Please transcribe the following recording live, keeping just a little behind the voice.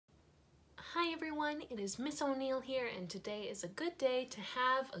Hi everyone, it is Miss O'Neill here, and today is a good day to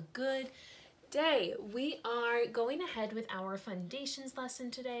have a good day. We are going ahead with our Fundations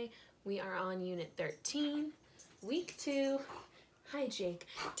lesson today. We are on Unit 13, Week 2. Hi Jake.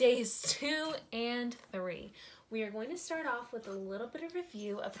 Days 2 and 3. We are going to start off with a little bit of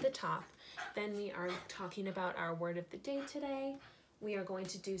review up at the top. Then we are talking about our word of the day today. We are going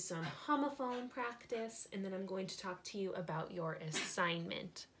to do some homophone practice, and then I'm going to talk to you about your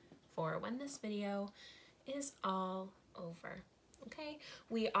assignment for when this video is all over. Okay,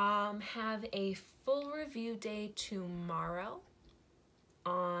 we have a full review day tomorrow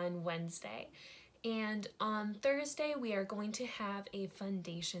on Wednesday, and on Thursday we are going to have a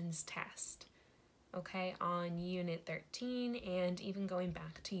Fundations test, okay, on Unit 13 and even going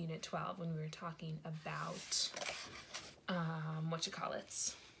back to Unit 12 when we were talking about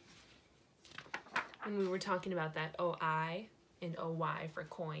when we were talking about that OI and OY for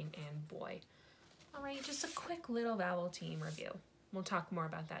coin and boy. All right, just a quick little vowel team review. We'll talk more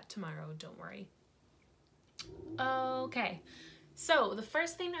about that tomorrow, don't worry. Okay, so the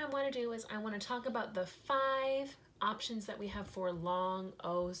first thing I want to do is I want to talk about the 5 options that we have for long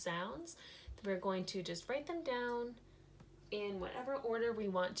O sounds. We're going to just write them down in whatever order we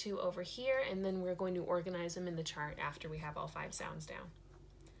want to over here, and then we're going to organize them in the chart after we have all 5 sounds down.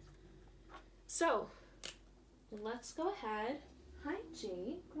 So let's go ahead. Hi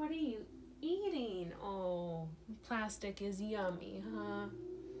Jake, what are you eating? Oh, plastic is yummy, huh?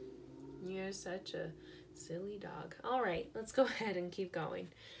 You're such a silly dog. All right, let's go ahead and keep going.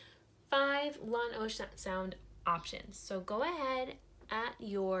 5 long O sound options. So go ahead at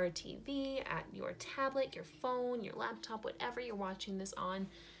your TV, at your tablet, your phone, your laptop, whatever you're watching this on.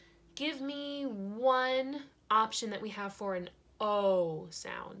 Give me one option that we have for an O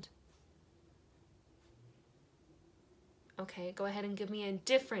sound. Okay, go ahead and give me a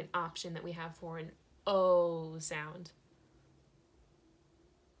different option that we have for an O sound.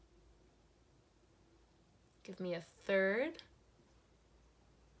 Give me a third.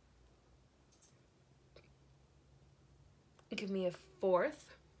 Give me a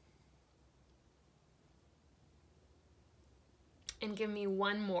fourth. And give me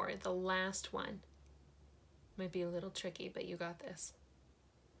one more, the last one. Might be a little tricky, but you got this.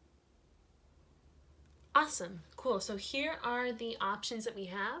 Awesome, cool. So here are the options that we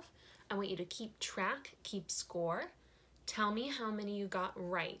have. I want you to keep track, keep score. Tell me how many you got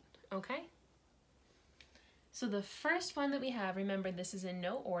right, okay? So the first one that we have, remember this is in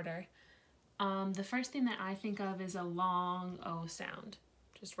no order. The first thing that I think of is a long O sound,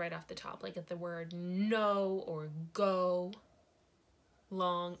 just right off the top, like at the word no or go,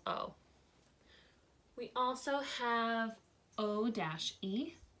 long O. We also have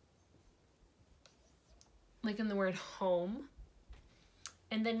O-E, like in the word home.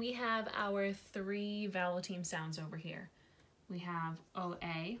 And then we have our 3 vowel team sounds over here. We have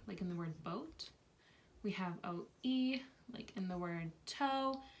OA, like in the word boat. We have OE, like in the word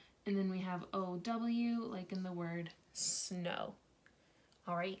toe. And then we have OW, like in the word snow.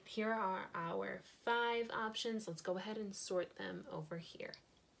 All right, here are our 5 options. Let's go ahead and sort them over here.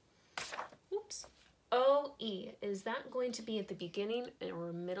 Oops. OE, is that going to be at the beginning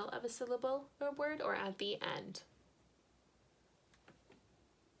or middle of a syllable or word, or at the end?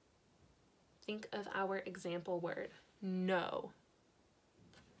 Think of our example word, no.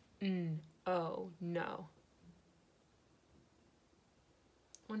 Oh, no.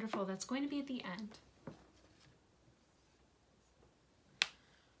 Wonderful, that's going to be at the end.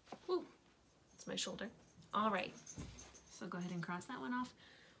 Ooh, it's my shoulder. All right, so go ahead and cross that one off.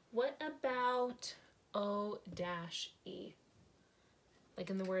 What about O-E? Like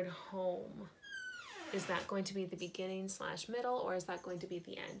in the word home. Is that going to be the beginning / middle, or is that going to be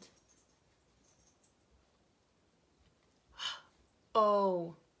the end?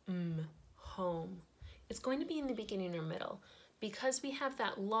 Oh, home. It's going to be in the beginning or middle because we have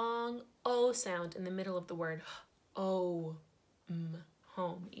that long O sound in the middle of the word oh,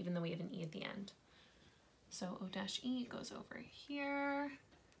 home, even though we have an E at the end. So O-E goes over here.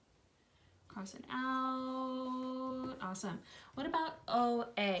 Cross it out. Awesome. What about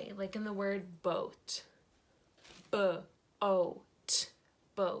OA, like in the word boat? B-O-T,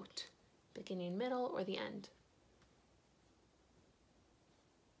 boat. Beginning, middle, or the end?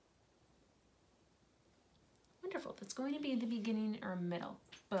 Wonderful. That's going to be the beginning or middle.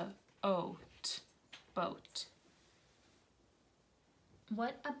 B-O-T, boat.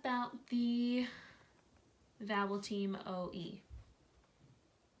 What about the vowel team OE?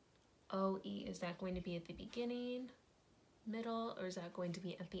 OE, is that going to be at the beginning, middle, or is that going to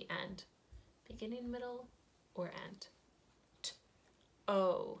be at the end? Beginning, middle, or end?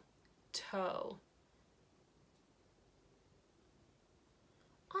 T-O. toe.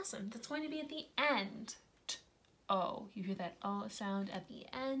 Awesome, that's going to be at the end. T-o, you hear that O sound at the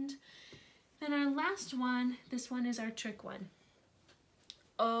end. Then our last one, this one is our trick one.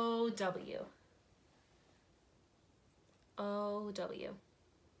 O-W. O-W.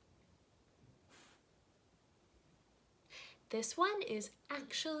 This one is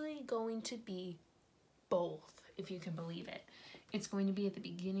actually going to be both, if you can believe it. It's going to be at the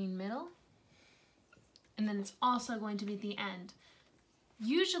beginning, middle, and then it's also going to be at the end.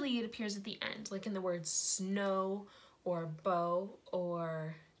 Usually it appears at the end, like in the words snow or bow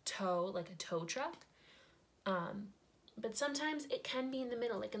or tow, like a tow truck. But sometimes it can be in the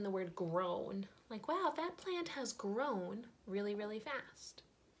middle, like in the word grown. Like, wow, that plant has grown really, really fast.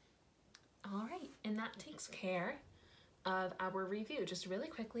 All right, and that takes care of our review. Just really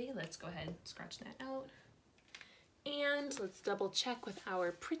quickly, let's go ahead and scratch that out. And let's double check with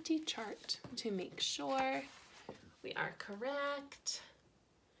our pretty chart to make sure we are correct.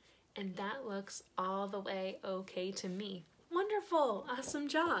 And that looks all the way okay to me. Wonderful, awesome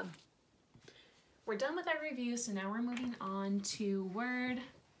job. We're done with our review, so now we're moving on to word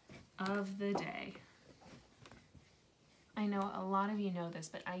of the day. I know a lot of you know this,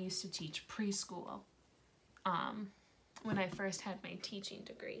 but I used to teach preschool when I first had my teaching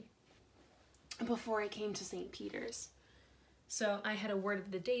degree, before I came to St. Peter's. So I had a word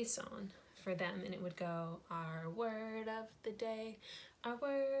of the day song for them, and it would go, our word of the day, our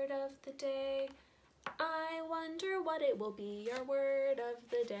word of the day, I wonder what it will be, our word of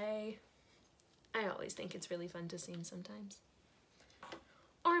the day. I always think it's really fun to sing sometimes.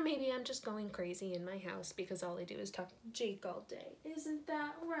 Or maybe I'm just going crazy in my house because all I do is talk to Jake all day. Isn't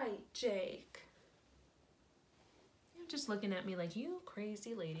that right, Jake? You're just looking at me like, you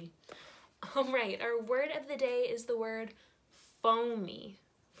crazy lady. All right, our word of the day is the word foamy.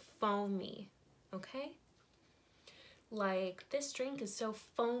 Foamy, okay? Like, this drink is so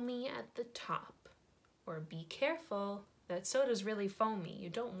foamy at the top. Or be careful, that soda's really foamy. You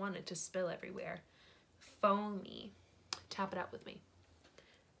don't want it to spill everywhere. Foamy. Tap it out with me.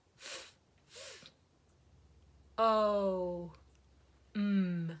 O.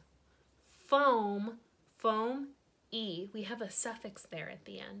 Foam. Foam. E. We have a suffix there at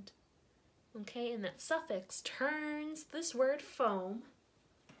the end. Okay, and that suffix turns this word foam.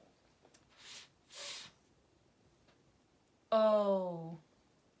 O.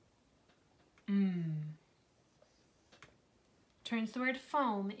 Turns the word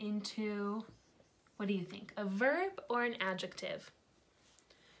foam into, what do you think? A verb or an adjective?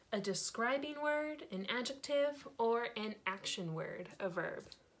 A describing word, an adjective, or an action word, a verb?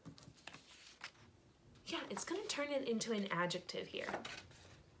 Yeah, it's gonna turn it into an adjective here.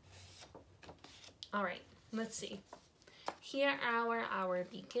 All right, let's see. Here are our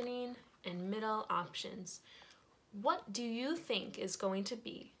beginning and middle options. What do you think is going to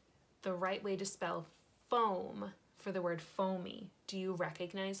be the right way to spell foam for the word foamy? Do you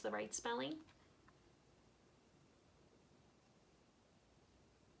recognize the right spelling?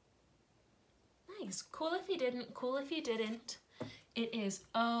 Nice. Cool if you didn't. Cool if you didn't. It is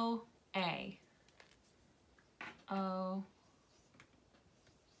O-A. O-A.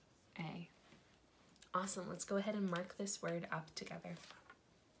 Awesome. Let's go ahead and mark this word up together.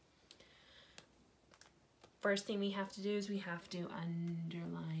 First thing we have to do is we have to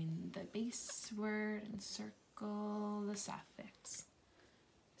underline the base word and circle the suffix.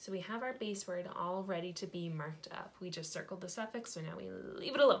 So we have our base word all ready to be marked up. We just circled the suffix, so now we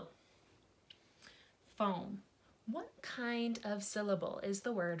leave it alone. Foam. What kind of syllable is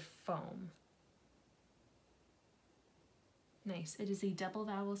the word foam? Nice. It is a double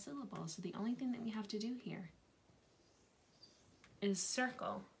vowel syllable, so the only thing that we have to do here is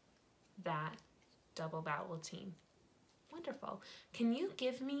circle that double vowel team. Wonderful. Can you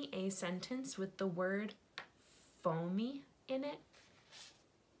give me a sentence with the word foamy in it?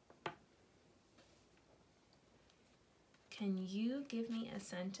 Can you give me a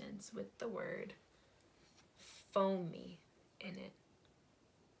sentence with the word foamy in it?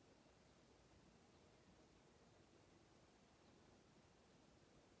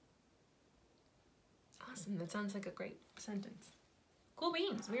 Awesome. That sounds like a great sentence. Cool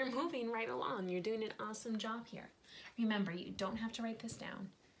beans. We're moving right along. You're doing an awesome job here. Remember, you don't have to write this down.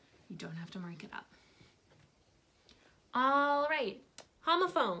 You don't have to mark it up. All right.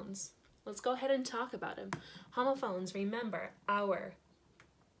 Homophones. Let's go ahead and talk about them. Homophones, remember, our,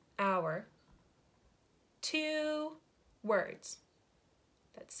 two words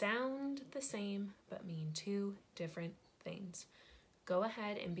that sound the same but mean two different things. Go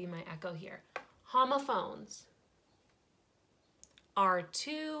ahead and be my echo here. Homophones. are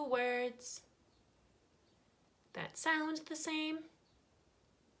two words that sound the same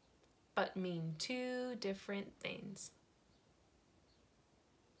but mean two different things.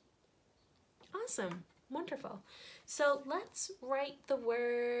 Awesome, wonderful. So let's write the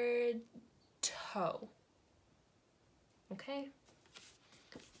word toe, okay?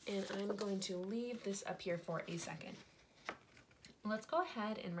 And I'm going to leave this up here for a second. Let's go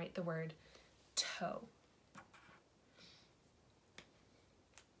ahead and write the word toe.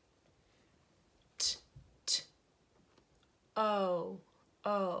 T, t, o,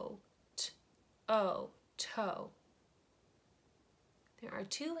 t, o, toe. There are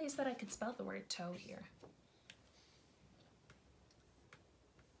two ways that I could spell the word toe here.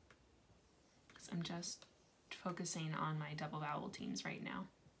 So I'm just focusing on my double vowel teams right now.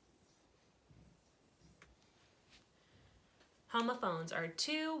 Homophones are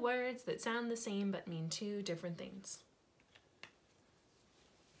two words that sound the same but mean two different things.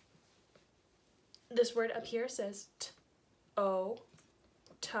 This word up here says t-o,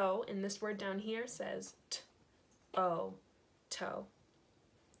 toe, and this word down here says t-o, toe.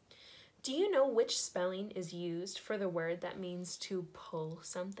 Do you know which spelling is used for the word that means to pull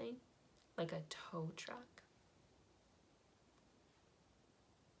something, like a tow truck?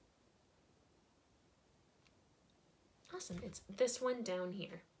 Awesome, it's this one down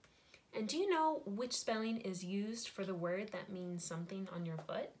here. And do you know which spelling is used for the word that means something on your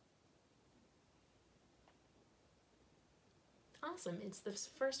foot? Awesome, it's this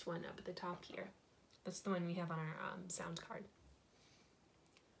first one up at the top here. That's the one we have on our sound card.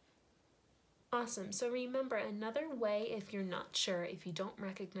 Awesome, so remember, another way, if you're not sure, if you don't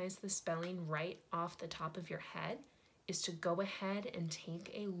recognize the spelling right off the top of your head, is to go ahead and take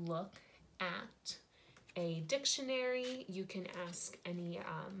a look at a dictionary. You can ask any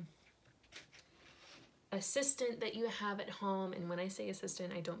assistant that you have at home, and when I say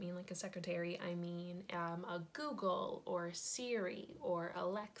assistant, I don't mean like a secretary, I mean a Google or Siri or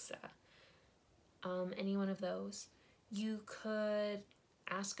Alexa, any one of those. You could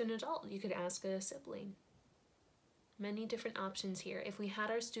ask an adult, you could ask a sibling. Many different options here. If we had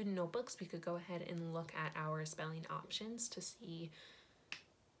our student notebooks, we could go ahead and look at our spelling options to see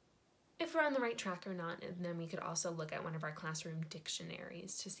if we're on the right track or not, and then we could also look at one of our classroom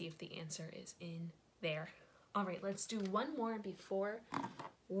dictionaries to see if the answer is in there. All right, let's do one more before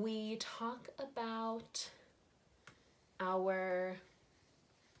we talk about our,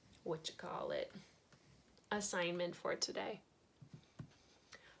 assignment for today.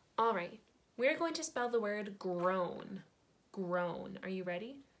 All right, we're going to spell the word groan. Groan. Are you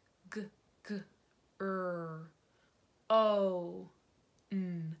ready? G, g, o,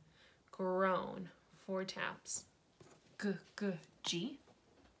 n. Groan. 4 taps. G, g, g.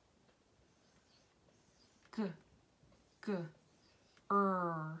 G, g,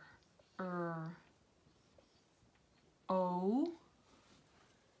 o.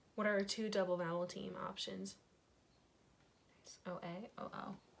 What are our two double vowel team options? O-A,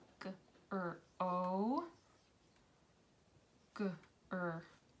 O-O. G, o. G,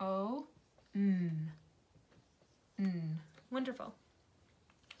 o. N. N. Wonderful.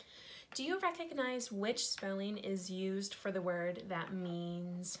 Do you recognize which spelling is used for the word that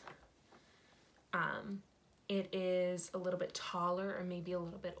means it is a little bit taller or maybe a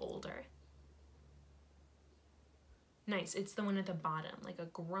little bit older? Nice, it's the one at the bottom, like a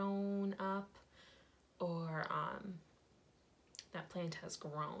grown up, or that plant has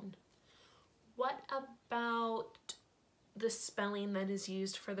grown. What about the spelling that is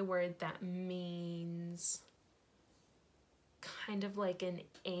used for the word that means kind of like an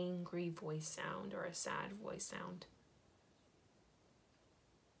angry voice sound or a sad voice sound?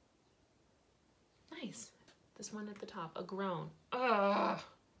 Nice. This one at the top, a groan. Ugh.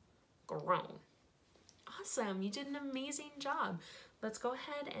 Groan. Awesome, you did an amazing job. Let's go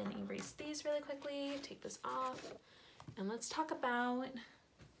ahead and erase these really quickly, take this off, and let's talk about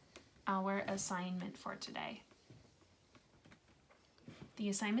our assignment for today. The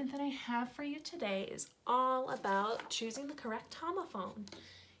assignment that I have for you today is all about choosing the correct homophone.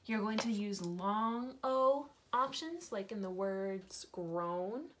 You're going to use long O options, like in the words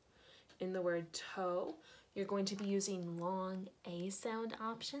groan, in the word toe. You're going to be using long A sound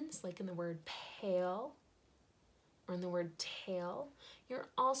options, like in the word pale, or in the word tail. You're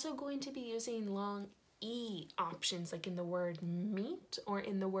also going to be using long E options, like in the word meat or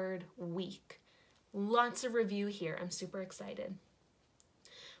in the word week. Lots of review here. I'm super excited.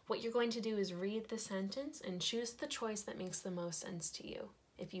 What you're going to do is read the sentence and choose the choice that makes the most sense to you.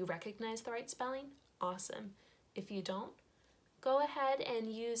 If you recognize the right spelling, awesome. If you don't, go ahead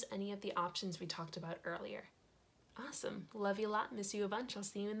and use any of the options we talked about earlier. Awesome. Love you a lot. Miss you a bunch. I'll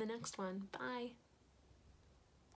see you in the next one. Bye.